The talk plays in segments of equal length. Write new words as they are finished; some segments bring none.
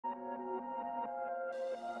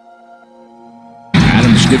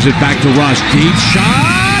Gives it back to Russ. Deep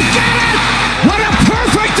shot. Get it! What a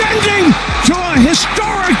perfect ending to a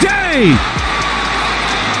historic day.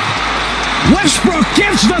 Westbrook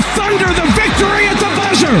gives the Thunder the victory at the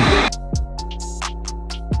buzzer.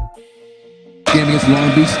 Game against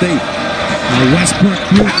Long Beach State. Westbrook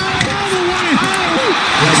through. All the way home.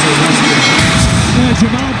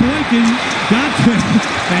 Jamal Boykin got to it,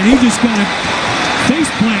 and he just got a face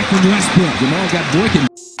plant from Westbrook. Jamal got Boykin.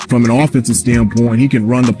 From an offensive standpoint, he can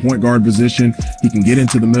run the point guard position. He can get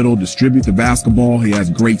into the middle, distribute the basketball. He has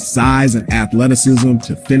great size and athleticism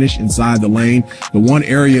to finish inside the lane. The one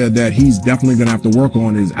area that he's definitely going to have to work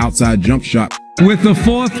on is outside jump shot. With the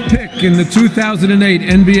 4th pick in the 2008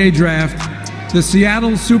 NBA draft, the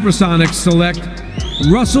Seattle Supersonics select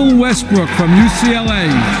Russell Westbrook from UCLA.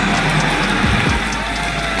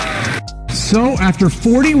 So, after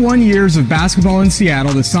 41 years of basketball in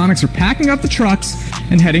Seattle, the Sonics are packing up the trucks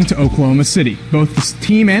and heading to Oklahoma City. Both the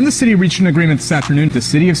team and the city reached an agreement this afternoon. The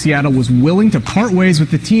city of Seattle was willing to part ways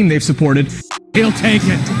with the team they've supported. He'll take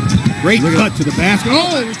it. Great cut to the basket.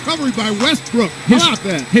 Oh, recovery by Westbrook. How about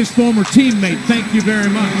that? His former teammate. Thank you very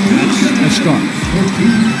much. That's a start.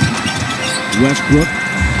 Westbrook.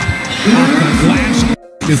 Glass.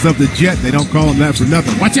 It's of the Jet. They don't call him that for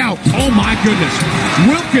nothing. Watch out. Oh, my goodness.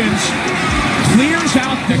 Wilkins clears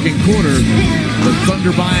out second quarter. The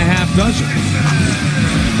Thunder by a half dozen.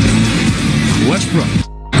 Westbrook.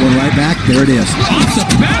 Going right back. There it is. Off the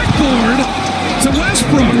backboard to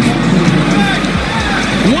Westbrook.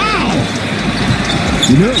 Wow.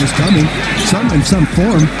 You knew it was coming. In some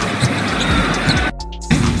form.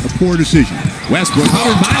 A poor decision. Westbrook,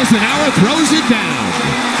 100 miles an hour, throws it down.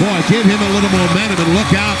 Boy, give him a little momentum and look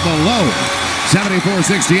out below.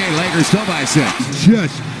 74-68, Lakers still by 6.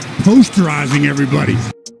 Just posterizing everybody.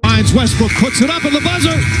 Finds Westbrook, puts it up at the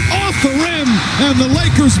buzzer, off the rim, and the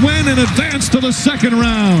Lakers win and advance to the second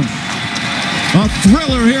round. A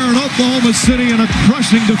thriller here in Oklahoma City and a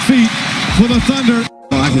crushing defeat for the Thunder.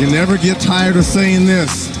 I can never get tired of saying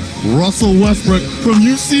this. Russell Westbrook from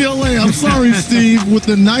UCLA. I'm sorry, Steve, with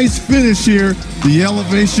the nice finish here. The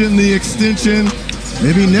elevation, the extension.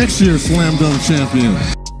 Maybe next year's Slam Dunk champion.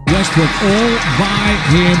 Westbrook all by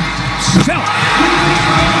himself.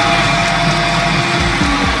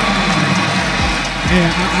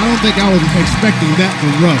 And I don't think I was expecting that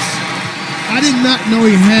from Russ. I did not know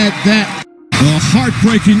he had that. A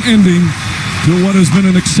heartbreaking ending to what has been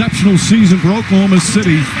an exceptional season for Oklahoma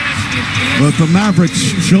City. But the Mavericks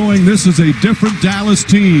showing this is a different Dallas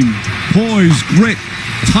team. Poise, grit,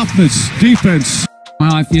 toughness, defense.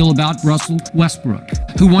 How I feel about Russell Westbrook,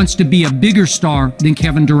 who wants to be a bigger star than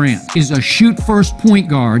Kevin Durant, is a shoot-first point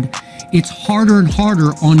guard. It's harder and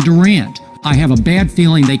harder on Durant. I have a bad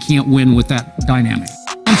feeling they can't win with that dynamic.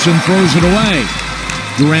 Thompson throws it away.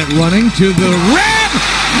 Durant running to the rim.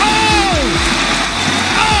 Oh!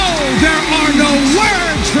 Oh, there are no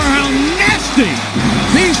words for how nasty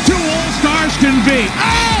these two All-Stars can be.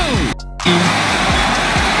 Oh!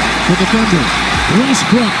 For the Thunder.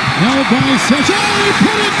 Westbrook held by Seth. Oh, he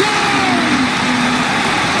put it down!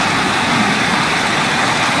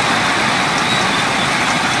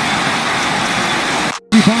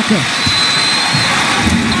 Ibaka.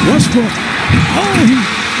 Westbrook. Oh, he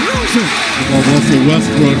throws it. Well, Russell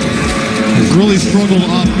Westbrook has really struggled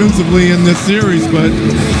offensively in this series, but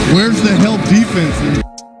where's the help defense?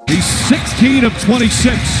 He's 16 of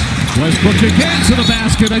 26. Westbrook again to the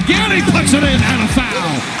basket. Again, he puts it in and a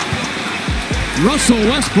foul. Russell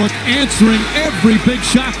Westbrook answering every big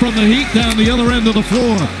shot from the Heat down the other end of the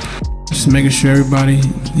floor. Just making sure everybody,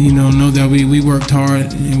 know that we worked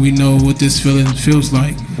hard and we know what this feeling feels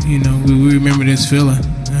like. We remember this feeling.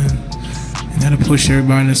 And that'll push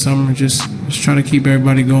everybody in the summer. Just try to keep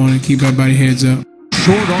everybody going and keep everybody heads up.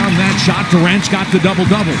 Short arm that shot. Durant's got the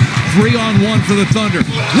double-double. 3-on-1 for the Thunder.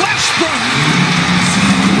 Westbrook!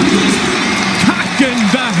 Cocking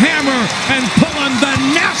the hammer and pulling the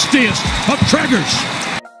nastiest of triggers.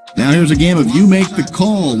 Now here's a game of you make the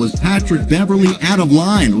call with Patrick Beverley out of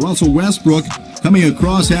line. Russell Westbrook coming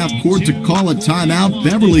across half court to call a timeout.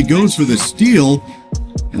 Beverley goes for the steal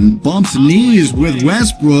and bumps knees with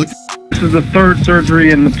Westbrook. This is the third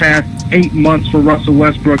surgery in the past 8 months for Russell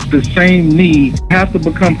Westbrook. The same knee. Have to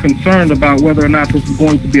become concerned about whether or not this is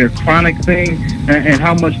going to be a chronic thing and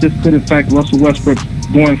how much this could affect Russell Westbrook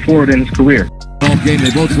going forward in his career. All game,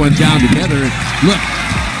 they both went down together. Look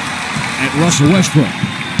at Russell Westbrook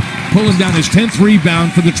pulling down his 10th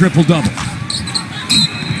rebound for the triple-double.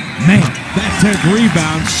 Man, that 10th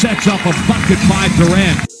rebound sets up a bucket by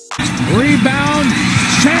Durant. Rebound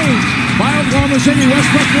change by Oklahoma City.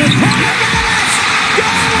 Westbrook with got it!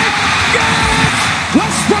 Got it!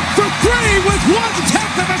 Westbrook for 3 with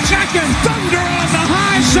 1/10 of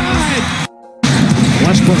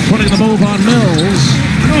Westbrook putting the move on Mills.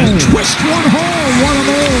 And twist one hole, what a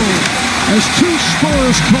move. As two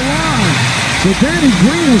Spurs collide. So Danny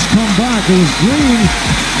Green has come back. It was Green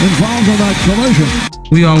involved in that collision.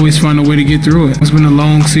 We always find a way to get through it. It's been a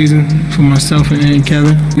long season for myself and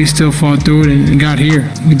Kevin. We still fought through it and got here.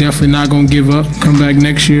 We definitely not going to give up. Come back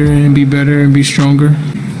next year and be better and be stronger,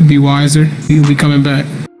 be wiser. We'll be coming back.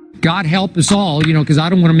 God help us all, you know, because I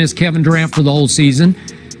don't want to miss Kevin Durant for the whole season.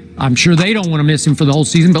 I'm sure they don't want to miss him for the whole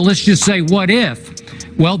season, but let's just say, what if?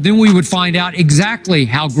 Well, then we would find out exactly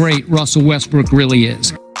how great Russell Westbrook really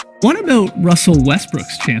is. What about Russell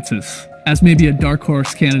Westbrook's chances as maybe a dark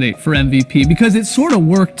horse candidate for MVP? Because it sort of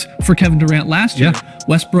worked for Kevin Durant last year.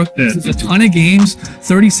 Westbrook misses a ton of games,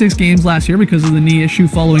 36 games last year because of the knee issue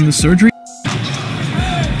following the surgery.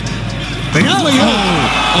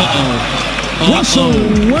 Russell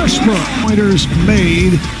Westbrook pointers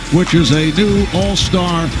made, which is a new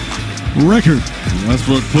All-Star record.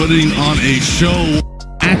 Westbrook putting on a show.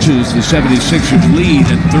 Matches the 76ers lead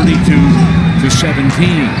at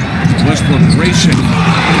 32-17. Westbrook racing.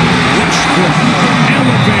 Westbrook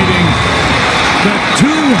elevating the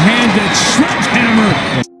two-handed sledgehammer.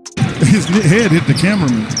 His head hit the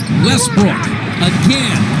cameraman. Westbrook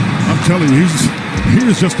again. I'm telling you, he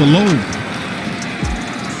is just alone.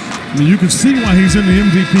 I mean, you can see why he's in the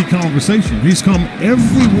MVP conversation. He's come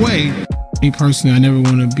every way. Me personally, I never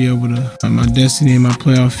want to be able to have my destiny and my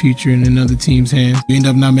playoff future in another team's hands. We end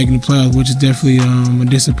up not making the playoffs, which is definitely a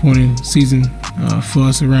disappointing season for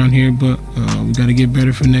us around here, but we got to get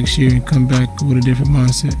better for next year and come back with a different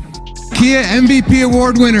mindset. Kia MVP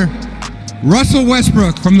award winner, Russell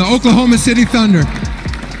Westbrook from the Oklahoma City Thunder.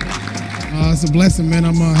 It's a blessing, man.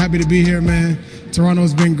 I'm happy to be here, man.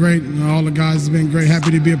 Toronto's been great. All the guys have been great.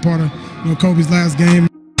 Happy to be a part of Kobe's last game.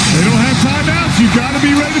 They don't have timeouts. You got to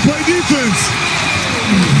be ready to play defense.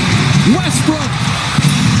 Westbrook.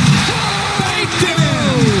 They do.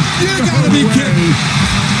 You got to be kidding.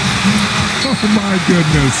 Oh, my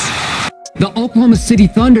goodness. The Oklahoma City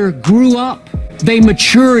Thunder grew up. They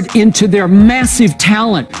matured into their massive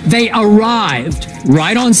talent. They arrived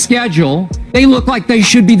right on schedule. They look like they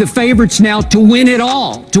should be the favorites now to win it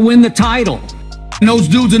all, to win the title. And those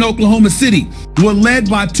dudes in Oklahoma City were led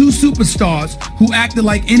by two superstars who acted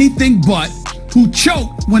like anything but, who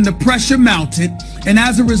choked when the pressure mounted, and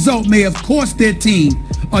as a result may have cost their team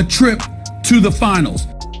a trip to the finals.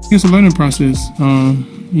 It's a learning process.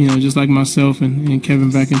 You know, just like myself and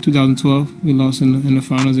Kevin back in 2012, we lost in the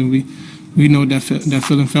finals, and we know what that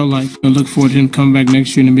feeling felt like. I look forward to him coming back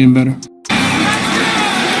next year and being better.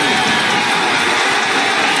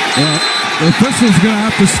 Well, the official's going to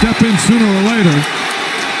have to step in sooner or later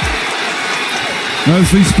as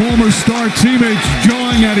these former star teammates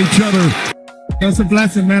jawing at each other. That's a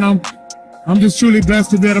blessing, man. I'm just truly blessed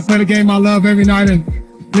to be able to play the game I love every night and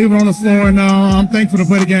leave it on the floor. And I'm thankful to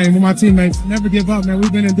play the game with my teammates. Never give up, man.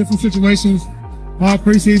 We've been in different situations all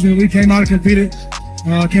preseason. We came out and competed,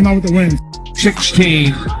 came out with the wins.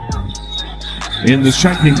 16 in the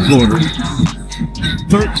second quarter,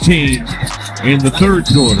 13 in the third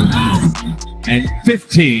quarter, and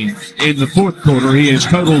 15 in the fourth quarter. He has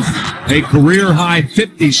totaled a career-high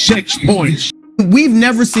 56 points. We've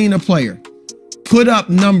never seen a player put up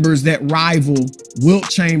numbers that rival Wilt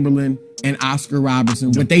Chamberlain and Oscar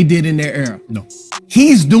Robertson, what they did in their era. No.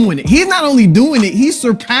 He's doing it. He's not only doing it, he's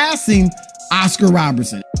surpassing Oscar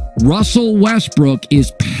Robertson. Russell Westbrook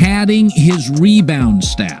is padding his rebound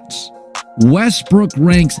stats. Westbrook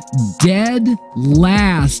ranks dead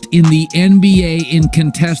last in the NBA in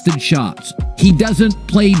contested shots. He doesn't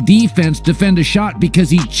play defense, defend a shot, because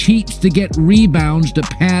he cheats to get rebounds to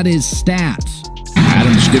pad his stats.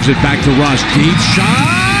 Adams gives it back to Russ. Deep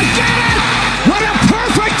shot. Get it! What a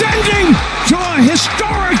perfect ending to a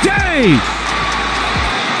historic day!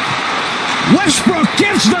 Westbrook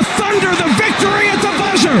gives the Thunder the victory at the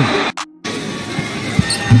buzzer.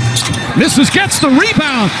 Misses, gets the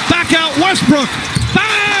rebound. Back out Westbrook.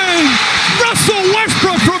 Bang! Russell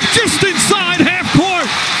Westbrook from just inside half court.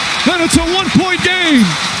 And it's a one-point game.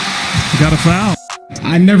 Got a foul.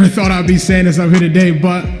 I never thought I'd be saying this up here today,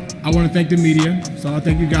 but I want to thank the media. So I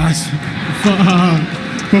thank you guys for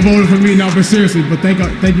voting for me. No, but seriously, but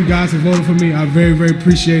thank you guys for voting for me. I very, very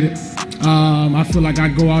appreciate it. I feel like I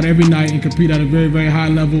go out every night and compete at a very, very high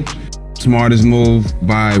level. Smartest move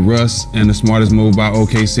by Russ and the smartest move by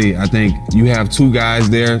OKC. I think you have two guys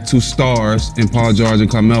there, two stars in Paul George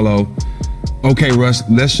and Carmelo. Okay, Russ,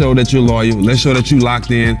 let's show that you're loyal. Let's show that you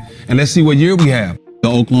locked in, and let's see what year we have. The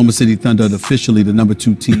Oklahoma City Thunder are officially the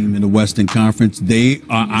 #2 team in the Western Conference.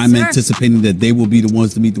 I'm anticipating that they will be the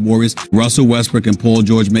ones to meet the Warriors. Russell Westbrook and Paul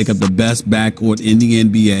George make up the best backcourt in the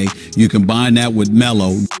NBA. You combine that with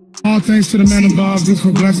Melo. All thanks to the man above just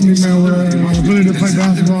for blessing me, man, with my ability to play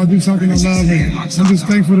basketball, do something I love. And I'm just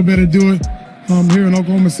thankful to be able to do it here in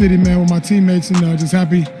Oklahoma City, man, with my teammates, and just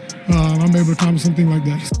happy I'm able to accomplish something like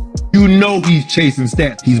that. You know he's chasing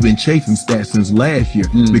stats. He's been chasing stats since last year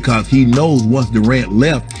because he knows once Durant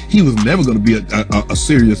left, he was never going to be a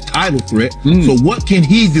serious title threat. So what can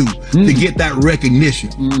he do to get that recognition?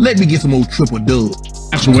 Let me get some old triple dub.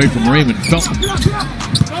 That's away from Raymond Felton. The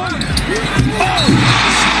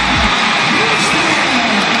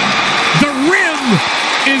rim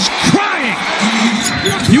is crying.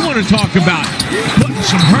 You want to talk about putting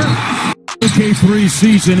some hurt. OK3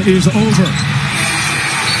 season is over.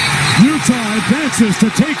 Utah advances to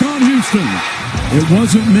take on Houston. It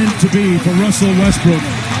wasn't meant to be for Russell Westbrook.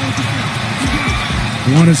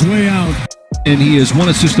 On his way out. And he is one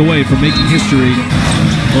assist away from making history.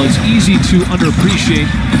 Well, it's easy to underappreciate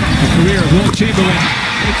the career of Wilt Chamberlain.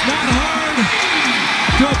 It's not hard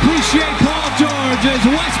to appreciate Paul George as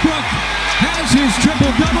Westbrook has his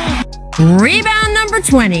triple-double. Rebound number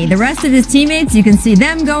 20. The rest of his teammates, you can see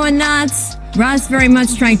them going nuts. Russ very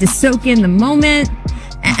much trying to soak in the moment.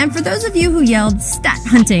 And for those of you who yelled stat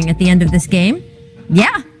hunting at the end of this game,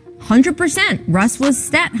 yeah, 100%. Russ was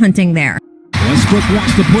stat hunting there. Westbrook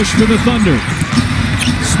wants to push for the Thunder.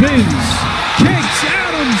 Spins. Kicks.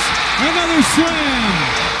 Adams. Another slam.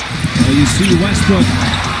 Well, you see Westbrook.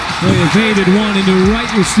 They evaded one, and you're right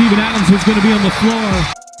where Steven Adams was going to be on the floor.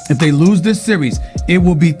 If they lose this series, it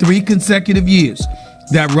will be 3 consecutive years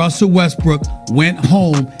that Russell Westbrook went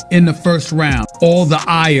home in the first round. All the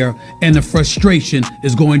ire and the frustration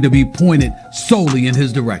is going to be pointed solely in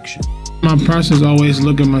his direction. My process always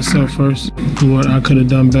look at myself first, what I could have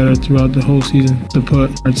done better throughout the whole season to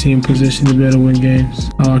put our team in position to be able to win games,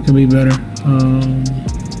 how I can be better,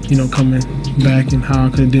 coming back, and how I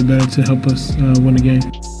could have did better to help us win the game.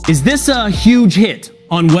 Is this a huge hit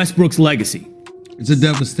on Westbrook's legacy? It's a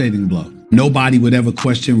devastating blow. Nobody would ever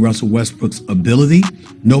question Russell Westbrook's ability.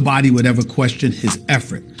 Nobody would ever question his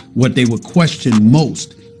effort. What they would question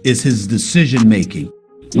most is his decision-making.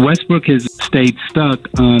 Westbrook has stayed stuck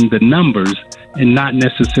on the numbers and not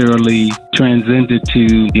necessarily transcended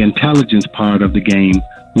to the intelligence part of the game,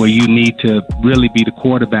 where you need to really be the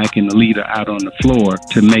quarterback and the leader out on the floor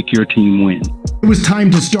to make your team win. It was time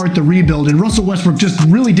to start the rebuild, and Russell Westbrook just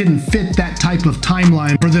really didn't fit that type of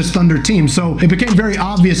timeline for this Thunder team. So it became very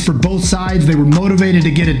obvious for both sides. They were motivated to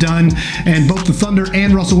get it done, and both the Thunder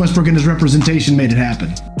and Russell Westbrook and his representation made it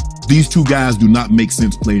happen. These two guys do not make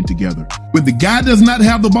sense playing together. When the guy does not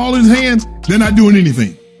have the ball in his hand, they're not doing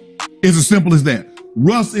anything. It's as simple as that.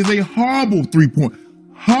 Russ is a horrible three-point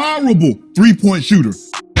shooter.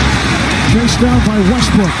 Chased down by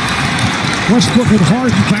Westbrook. Westbrook and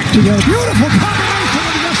Harden back together. Beautiful combination,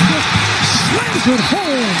 and Westbrook slams it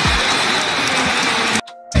home.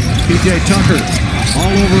 PJ Tucker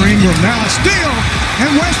all over Ingram. Now a steal,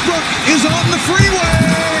 and Westbrook is on the freeway.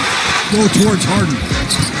 Go towards Harden.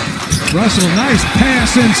 Russell, nice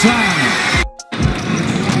pass inside.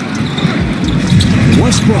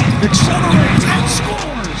 Westbrook accelerates and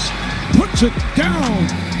scores. Puts it down.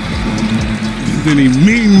 Then he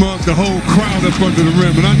mean-mugged the whole crowd up under the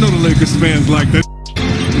rim, and I know the Lakers fans like that.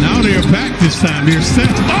 Now they're back this time. They're set.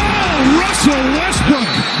 Oh, Russell Westbrook!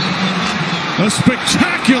 A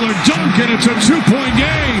spectacular dunk, and it's a 2-point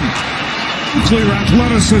game. Clear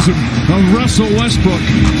athleticism of Russell Westbrook.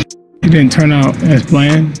 It didn't turn out as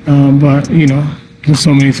planned, but, there's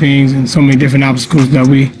so many things and so many different obstacles that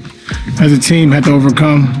we, as a team, had to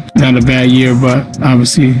overcome. Not a bad year, but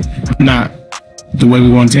obviously not the way we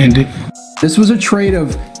wanted to end it. This was a trade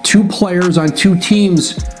of 2 players on 2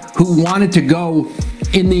 teams who wanted to go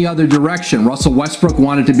in the other direction. Russell Westbrook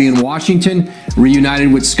wanted to be in Washington,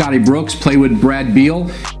 reunited with Scotty Brooks, play with Brad Beal.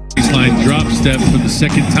 Baseline drop step for the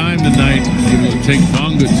second time tonight. Able to take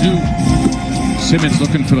Bonga too. Simmons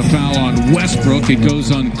looking for the foul on Westbrook. It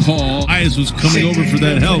goes on call. Eyes was coming over for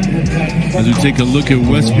that help. As we take a look at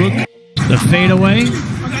Westbrook. The fadeaway.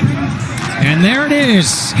 And there it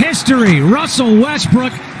is. History. Russell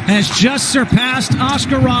Westbrook has just surpassed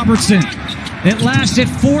Oscar Robertson. It lasted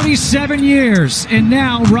 47 years, and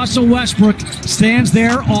now Russell Westbrook stands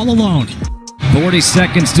there all alone. 40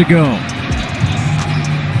 seconds to go.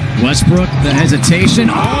 Westbrook, the hesitation.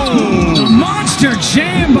 Oh, the monster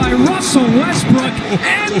jam by Russell Westbrook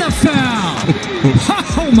and the foul.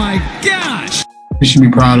 Oh my gosh. We should be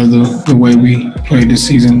proud of the way we played this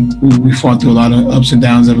season. We fought through a lot of ups and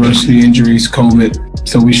downs, adversity, injuries, COVID.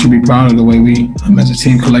 So we should be proud of the way we, as a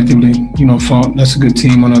team collectively, fought. That's a good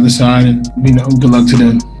team on the other side, and good luck to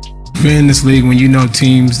them. Being in this league, when you know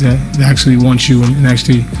teams that actually want you and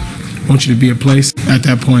actually want you to be a place, at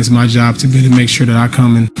that point it's my job to make sure that I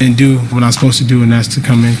come and do what I'm supposed to do, and that's to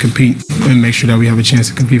come and compete and make sure that we have a chance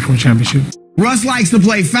to compete for a championship. Russ likes to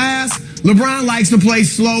play fast. LeBron likes to play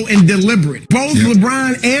slow and deliberate. Both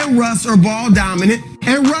LeBron and Russ are ball dominant,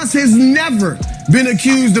 and Russ has never been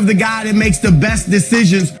accused of the guy that makes the best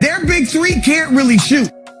decisions. Their big three can't really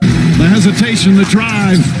shoot. The hesitation, the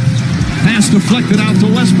drive. Pass deflected out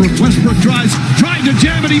to Westbrook. Westbrook drives, tried to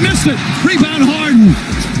jam it, he missed it. Rebound Harden.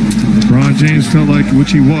 LeBron James felt like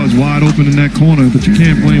which he was, wide open in that corner, but you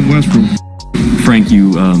can't blame Westbrook. Frank,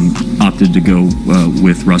 you opted to go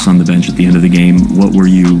with Russ on the bench at the end of the game. What were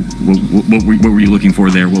you looking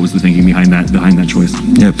for there? What was the thinking behind that choice?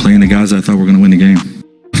 Yeah, playing the guys I thought were going to win the game.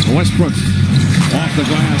 Westbrook off the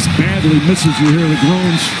glass, badly misses. You hear the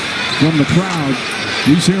groans from the crowd.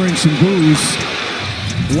 He's hearing some boos.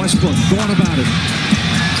 Westbrook thought about it.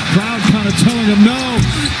 Crowd kind of telling him no,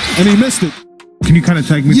 and he missed it. Can you kind of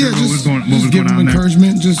take me through what was going give on them there?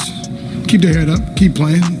 encouragement. Just keep their head up, keep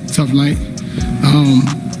playing. Tough night.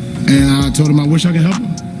 And I told him I wish I could help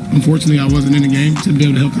him. Unfortunately, I wasn't in the game to be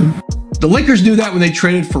able to help him. The Lakers knew that when they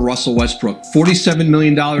traded for Russell Westbrook. $47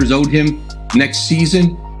 million owed him next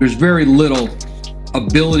season. There's very little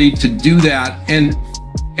ability to do that. And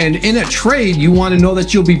in a trade, you want to know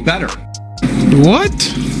that you'll be better. What?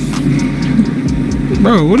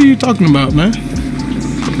 Bro, what are you talking about, man?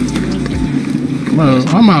 Bro,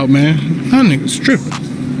 I'm out, man. That nigga's tripping.